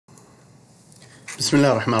Bismillah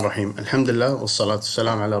ar-Rahman ar-Rahim. Alhamdulillah wa salatu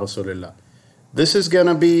salam ala Rasulillah. This is going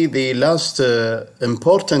to be the last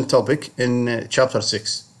important topic in chapter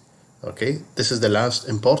 6. Okay, this is the last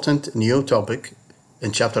important new topic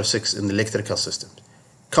in chapter 6 in the electrical system.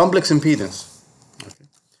 Complex impedance. Okay.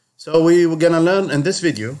 So we're going to learn in this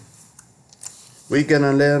video, we're going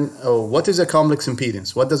to learn what is a complex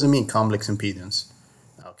impedance, what does it mean complex impedance,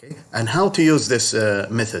 okay, and how to use this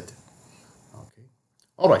method.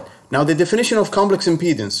 All right. Now the definition of complex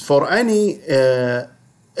impedance for any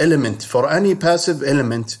element, for any passive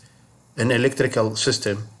element in electrical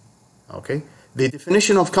system, okay, the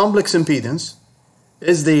definition of complex impedance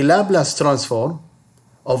is the Laplace transform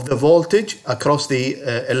of the voltage across the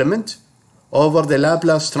element over the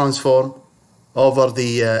Laplace transform over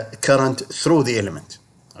the current through the element.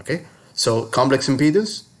 Okay. So complex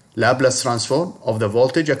impedance, Laplace transform of the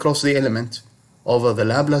voltage across the element over the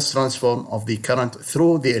Laplace transform of the current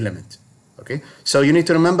through the element. Okay, so you need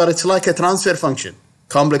to remember it's like a transfer function.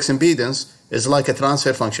 Complex impedance is like a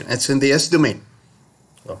transfer function. It's in the S domain.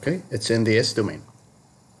 Okay, it's in the S domain.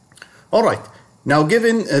 All right, now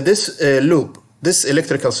given this loop, this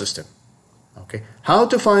electrical system, okay, how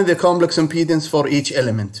to find the complex impedance for each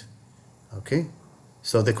element? Okay,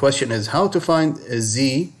 so the question is how to find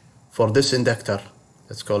Z for this inductor.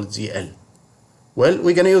 Let's call it ZL. Well,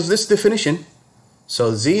 we're going to use this definition.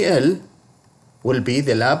 So ZL will be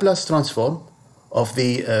the Laplace transform of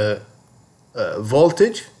the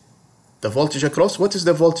voltage across. What is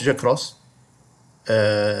the voltage across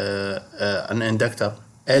an inductor?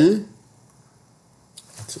 L,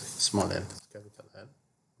 small l, capital L,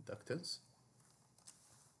 inductance.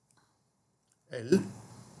 L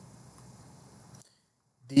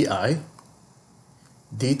di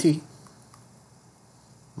dt,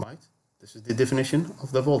 right? This is the definition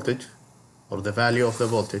of the voltage, or the value of the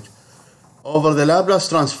voltage, over the Laplace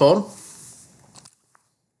transform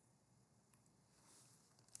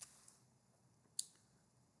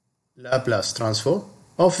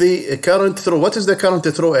of the current through. What is the current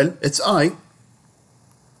through L? It's I.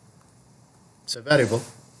 It's a variable.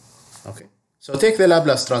 Okay. So take the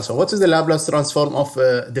Laplace transform. What is the Laplace transform of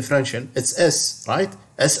differential? It's S, right?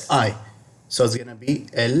 Si. So it's going to be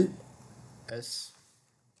L S.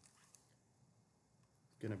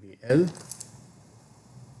 It's going to be L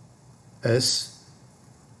S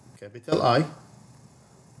capital I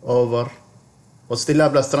over, what's the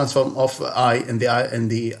Laplace transform of I in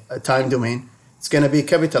the time domain? It's going to be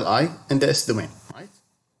capital I in the S domain, right?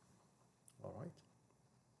 All right.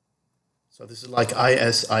 So this is like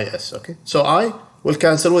IS. Okay. So I will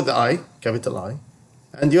cancel with the I, capital I,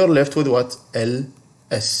 and you're left with what?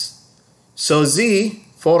 LS. So Z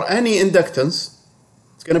for any inductance,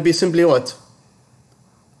 it's going to be simply what?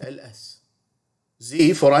 LS.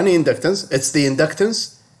 Z for any inductance, it's the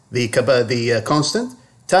inductance, the constant,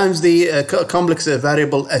 times the complex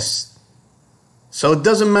variable S. So it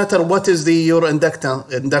doesn't matter what is your inductor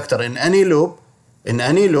in any loop, in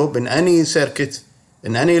any circuit,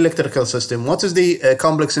 in any electrical system. What is the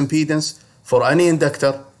complex impedance for any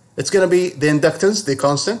inductor? It's going to be the inductance, the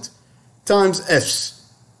constant, times S.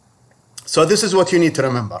 So this is what you need to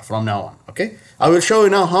remember from now on. Okay, I will show you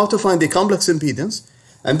now how to find the complex impedance.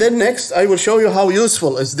 And then next, I will show you how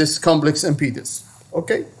useful is this complex impedance.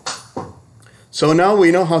 Okay. So now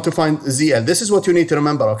we know how to find ZL. This is what you need to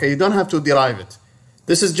remember. Okay. You don't have to derive it.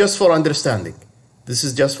 This is just for understanding. This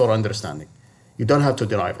is just for understanding. You don't have to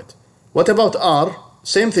derive it. What about R?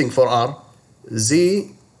 Same thing for R.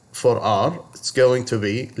 Z for R, it's going to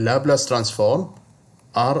be Laplace transform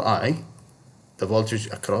Ri, the voltage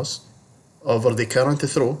across, over the current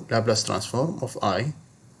through, Laplace transform of I.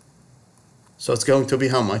 So it's going to be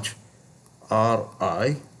how much?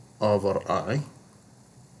 Ri over I.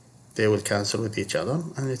 They will cancel with each other,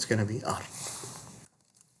 and it's going to be R.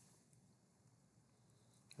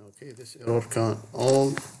 Okay, this error can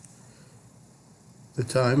all the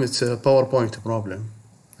time. It's a PowerPoint problem.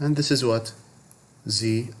 And this is what?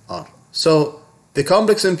 ZR. So the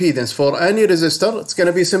complex impedance for any resistor, it's going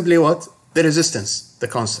to be simply what? The resistance, the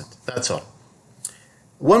constant. That's all.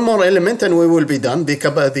 One more element and we will be done. The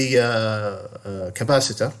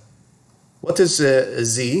capacitor. What is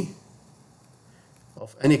Z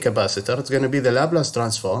of any capacitor? It's going to be the Laplace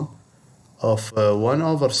transform of 1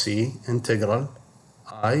 over C integral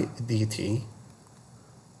I dt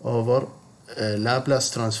over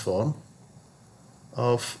Laplace transform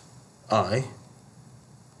of I.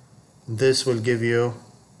 This will give you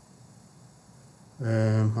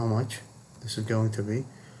how much? This is going to be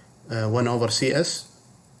 1 over CS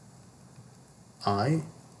I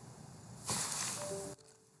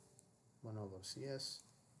 1 over CS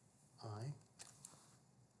I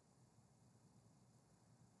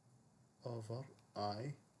over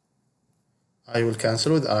I will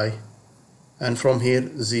cancel with I, and from here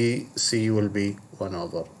ZC will be 1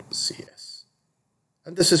 over CS.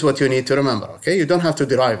 And this is what you need to remember, okay? You don't have to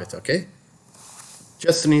derive it, okay?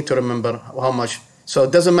 Just need to remember how much. So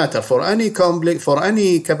it doesn't matter for any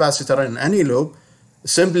capacitor in any loop,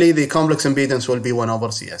 simply the complex impedance will be 1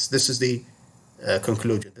 over CS. This is the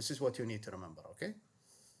conclusion. This is what you need to remember, okay?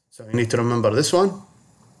 So you need to remember this one,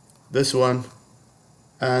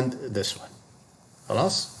 and this one.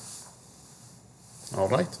 خلاص? All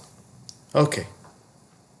right. Okay.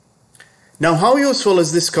 Now, how useful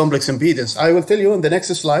is this complex impedance? I will tell you in the next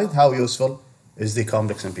slide how useful is the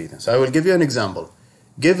complex impedance. I will give you an example.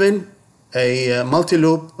 Given a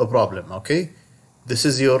multi-loop problem, okay? This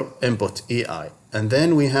is your input, EI. And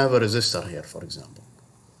then we have a resistor here, for example.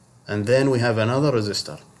 And then we have another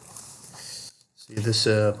resistor. See, this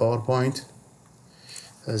PowerPoint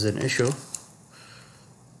has an issue.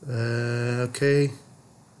 Okay.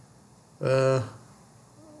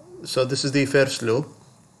 So this is the first loop.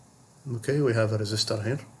 Okay, we have a resistor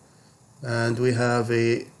here, and we have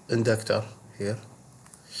a inductor here,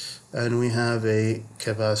 and we have a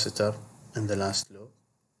capacitor in the last loop.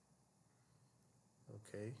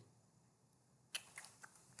 Okay,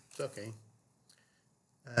 it's okay.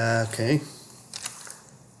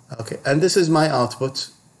 Okay, and this is my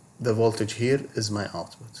output. The voltage here is my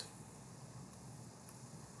output.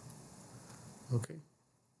 Okay.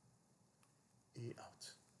 E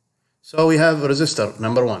out. So we have resistor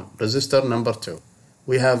number 1, resistor number 2.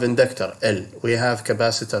 We have inductor L. We have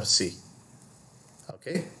capacitor C.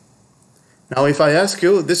 Okay. Now if I ask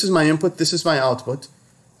you, this is my input, this is my output,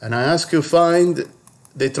 and I ask you find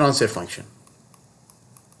the transfer function.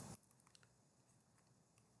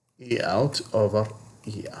 E out over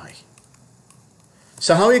EI.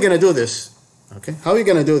 So how are you going to do this? Okay. How are you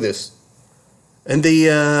going to do this? In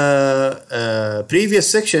the previous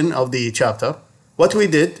section of the chapter, what we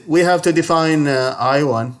did, we have to define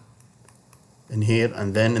I1 in here,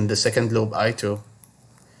 and then in the second loop I2,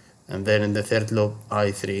 and then in the third loop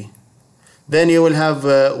I3. Then you will have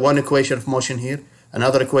one equation of motion here,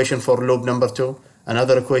 another equation for loop number 2,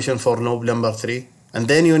 another equation for loop number 3, and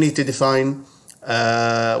then you need to define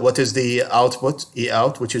what is the output, E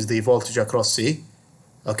out, which is the voltage across C.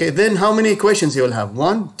 Okay, then how many equations you will have?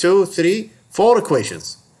 1, 2, 3, 4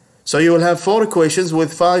 equations. So you will have 4 equations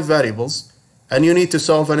with 5 variables, and you need to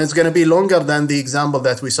solve, and it's going to be longer than the example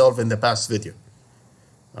that we solved in the past video.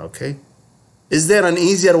 Okay. Is there an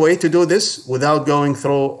easier way to do this without going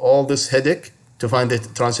through all this headache to find the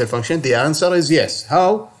transfer function? The answer is yes.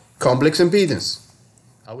 How? Complex impedance.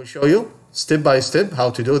 I will show you step by step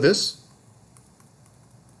how to do this,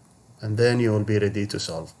 and then you will be ready to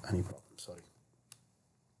solve any problem. Sorry.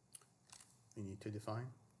 We need to define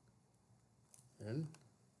L.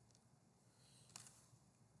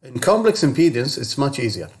 In complex impedance, it's much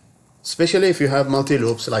easier, especially if you have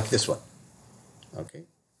multi-loops like this one. Okay.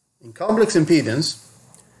 In complex impedance,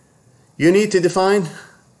 you need to define,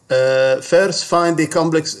 first find the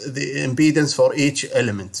impedance for each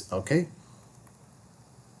element, okay?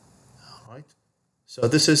 All right. So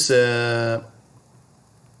this is,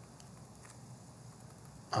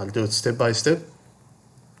 I'll do it step by step.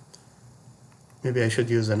 Maybe I should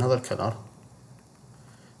use another color.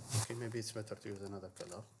 Okay, maybe it's better to use another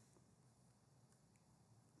color.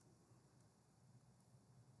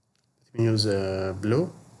 Let me use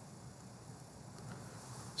blue.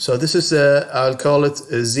 So this is, I'll call it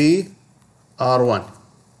ZR1.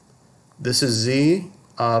 This is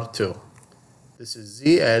ZR2. This is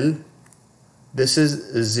ZL. This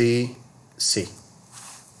is ZC.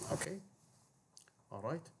 Okay. All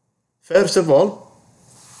right. First of all,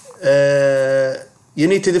 you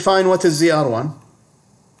need to define what is ZR1.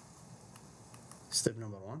 Step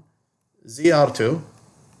number 1. ZR2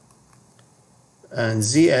 and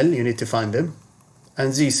ZL, you need to find them,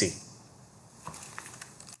 and ZC.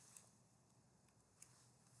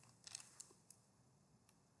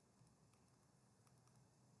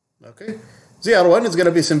 Okay, ZR1 is going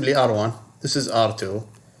to be simply R1. This is R2.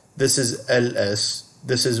 This is LS.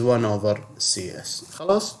 This is 1 over CS.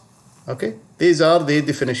 خلاص? Okay, these are the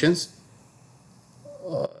definitions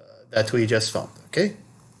that we just found. Okay,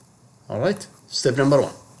 all right. Step number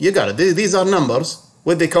 1. You got it. These are numbers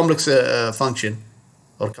with the complex function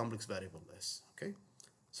or complex variable S. Okay,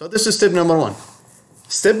 so this is step number 1.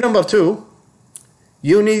 Step number 2,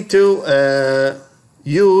 you need to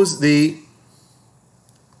use the.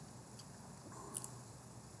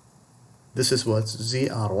 This is what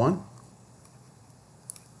ZR1.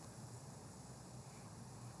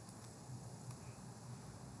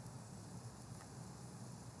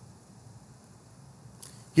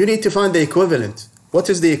 you need to find the equivalent. What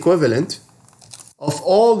is the equivalent of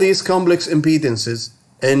all these complex impedances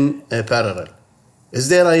in parallel? Is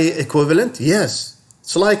there a equivalent? Yes.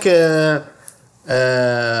 It's like if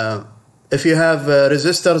you have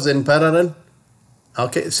resistors in parallel.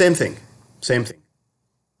 Okay, same thing. Same thing.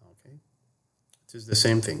 Okay, it is the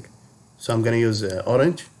same thing. So I'm going to use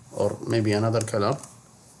orange or maybe another color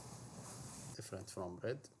different from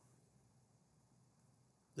red.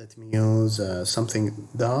 Let me use something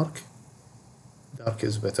dark. Dark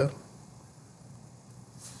is better.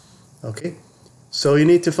 Okay, so you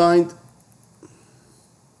need to find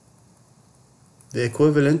the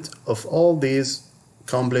equivalent of all these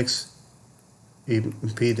complex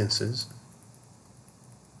impedances.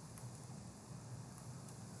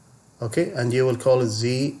 Okay, and you will call it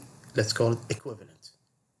Z, let's call it equivalent.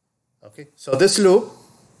 Okay, so this loop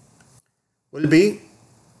will be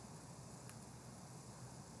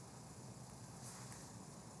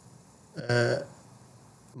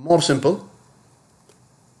more simple,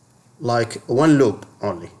 like one loop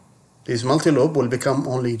only. This multi-loop will become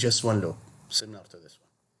only just one loop, similar to this one.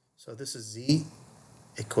 So this is Z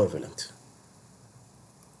equivalent.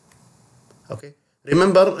 Okay,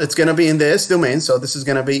 remember it's going to be in the S domain, so this is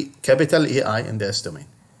going to be capital EI in the S domain.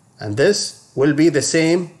 And this will be the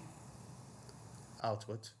same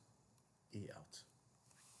output, E out.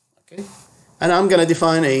 Okay, and I'm going to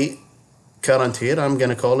define a current here. I'm going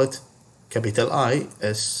to call it capital I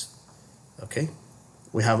S. Okay,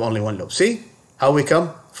 we have only one loop. See how we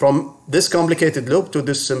come from this complicated loop to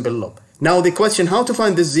this simple loop. Now the question, how to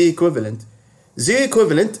find this Z equivalent? Z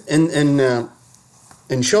equivalent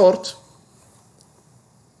in short,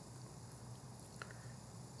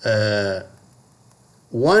 1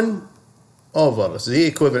 over Z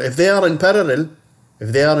equivalent. If they are in parallel,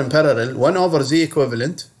 1 over Z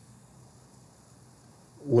equivalent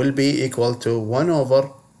will be equal to 1 over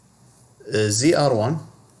ZR1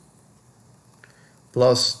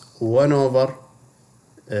 plus 1 over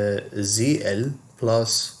ZL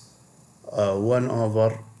plus 1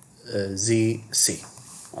 over ZC.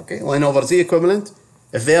 Okay, 1 over Z equivalent.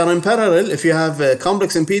 If they are in parallel, if you have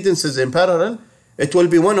complex impedances in parallel, it will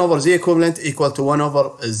be 1 over Z equivalent equal to 1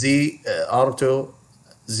 over Z R2,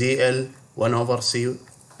 ZL, 1 over C,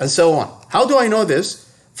 and so on. How do I know this?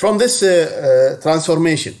 From this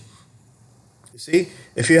transformation. You see,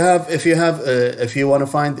 if you want to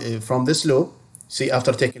find from this loop, see,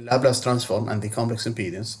 after taking Laplace transform and the complex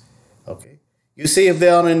impedance, okay, you see if they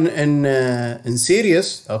are in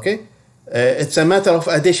series, okay, it's a matter of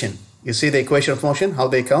addition. You see the equation of motion, how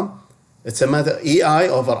they come? It's a matter, EI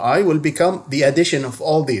over I will become the addition of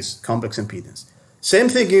all these complex impedance. Same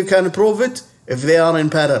thing, you can prove it if they are in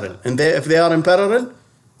parallel. And if they are in parallel,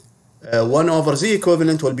 1 over Z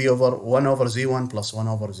equivalent will be over 1 over Z1 plus 1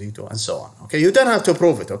 over Z2 and so on. Okay, you don't have to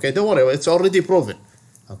prove it. Okay, don't worry, it's already proven.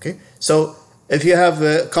 Okay, so if you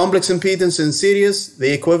have complex impedance in series,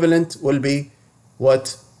 the equivalent will be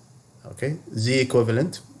what? Okay, Z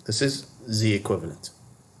equivalent. This is Z equivalent.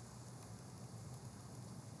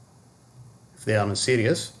 If they are in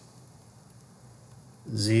series,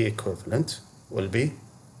 Z equivalent will be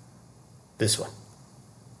this one,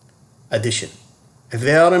 addition. If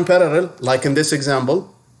they are in parallel, like in this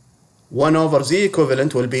example, 1 over Z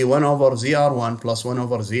equivalent will be 1 over ZR1 plus 1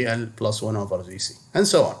 over ZL plus 1 over ZC, and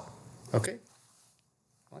so on. Okay?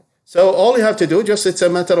 So all you have to do, just it's a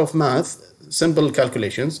matter of math, simple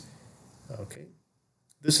calculations. Okay.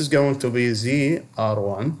 This is going to be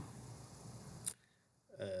ZR1,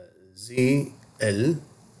 ZL,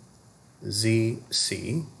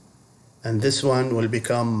 ZC, and this one will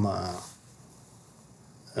become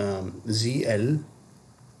ZL,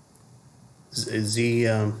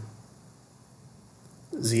 ZL,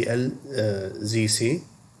 ZC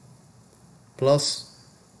plus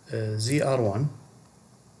ZR1,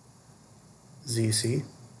 ZC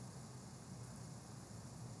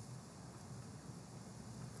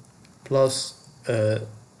plus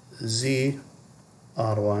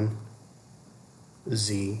ZR1,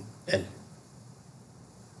 ZL.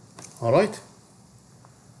 All right.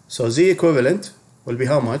 So Z equivalent will be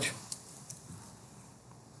how much?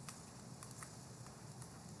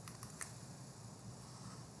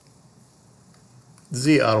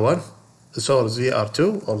 ZR1, sorry,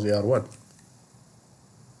 ZR2 or ZR1?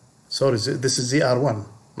 Sorry, this is ZR1,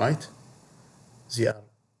 right?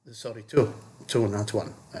 Sorry, 2, not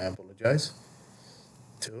 1. I apologize.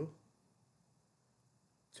 2,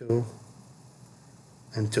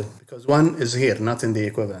 and 2, because 1 is here, not in the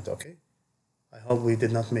equivalent, okay? I hope we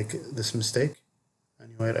did not make this mistake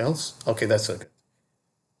anywhere else. Okay, that's okay.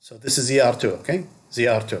 So this is ZR2, okay?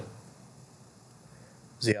 ZR2.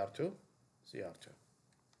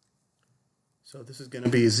 So this is going to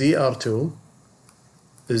be ZR2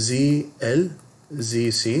 ZL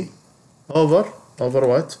ZC over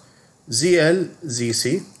what? ZL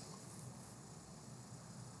ZC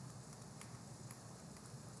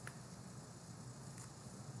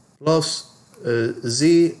plus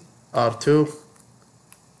ZR2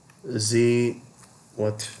 Z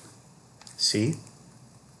what? C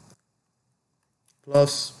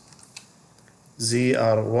plus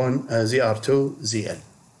ZR1 ZR2 ZL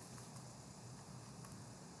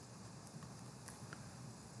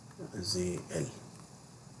ZL.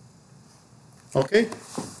 Okay,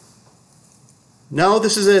 now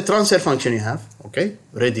this is a transfer function you have, okay,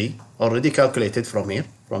 already calculated from here,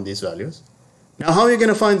 from these values. Now how are you going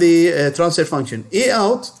to find the transfer function? E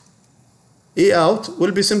out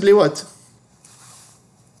will be simply what?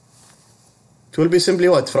 It will be simply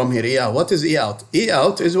what from here? E out. What is E out? E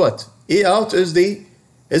out is what? E out is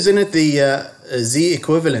isn't it the Z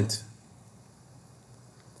equivalent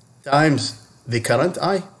times the current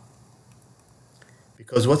I?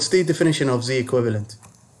 Because what's the definition of Z equivalent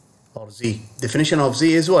or Z? Definition of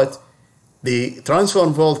Z is what? The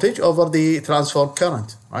transform voltage over the transform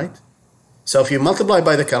current, right? So if you multiply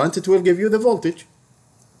by the current, it will give you the voltage,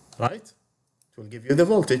 right? It will give you the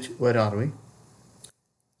voltage. Where are we?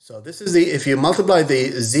 So this is if you multiply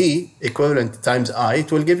the Z equivalent times I,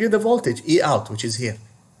 it will give you the voltage, E out, which is here,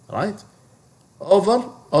 right? Over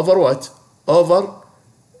what? Over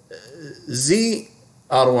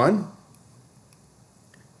ZR1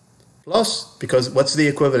 plus, because what's the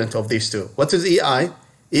equivalent of these two? What is EI?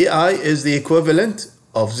 EI is the equivalent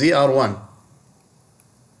of ZR1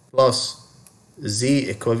 plus Z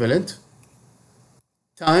equivalent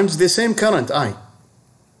times the same current I.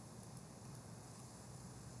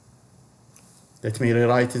 Let me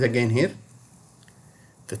rewrite it again here.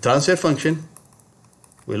 The transfer function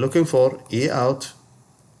we're looking for E out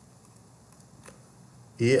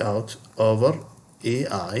over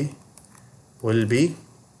EI will be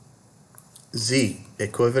Z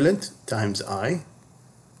equivalent times I,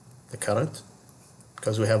 the current,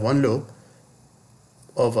 because we have one loop,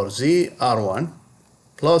 over ZR1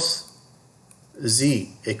 plus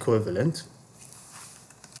Z equivalent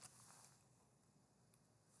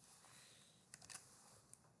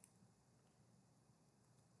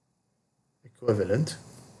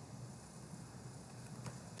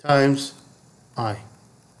times I.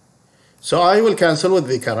 So I will cancel with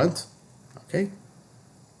the current, okay?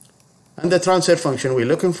 And the transfer function we're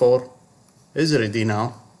looking for is ready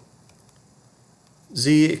now.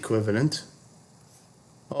 Z equivalent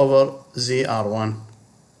over ZR1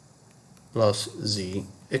 plus Z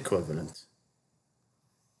equivalent.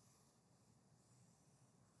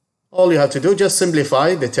 All you have to do, just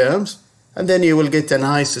simplify the terms, and then you will get a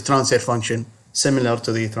nice transfer function similar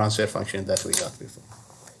to the transfer function that we got before.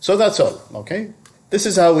 So that's all, okay? This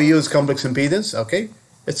is how we use complex impedance, okay?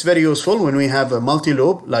 It's very useful when we have a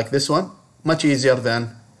multi-loop like this one, much easier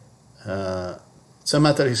than, it's a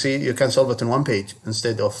matter, you see, you can solve it in one page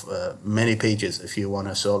instead of many pages if you want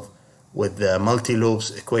to solve with the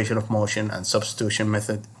multi-loops, equation of motion, and substitution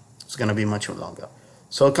method. It's going to be much longer.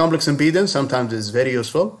 So complex impedance sometimes is very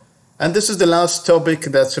useful. And this is the last topic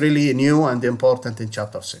that's really new and important in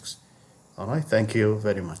chapter 6. All right, thank you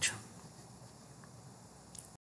very much.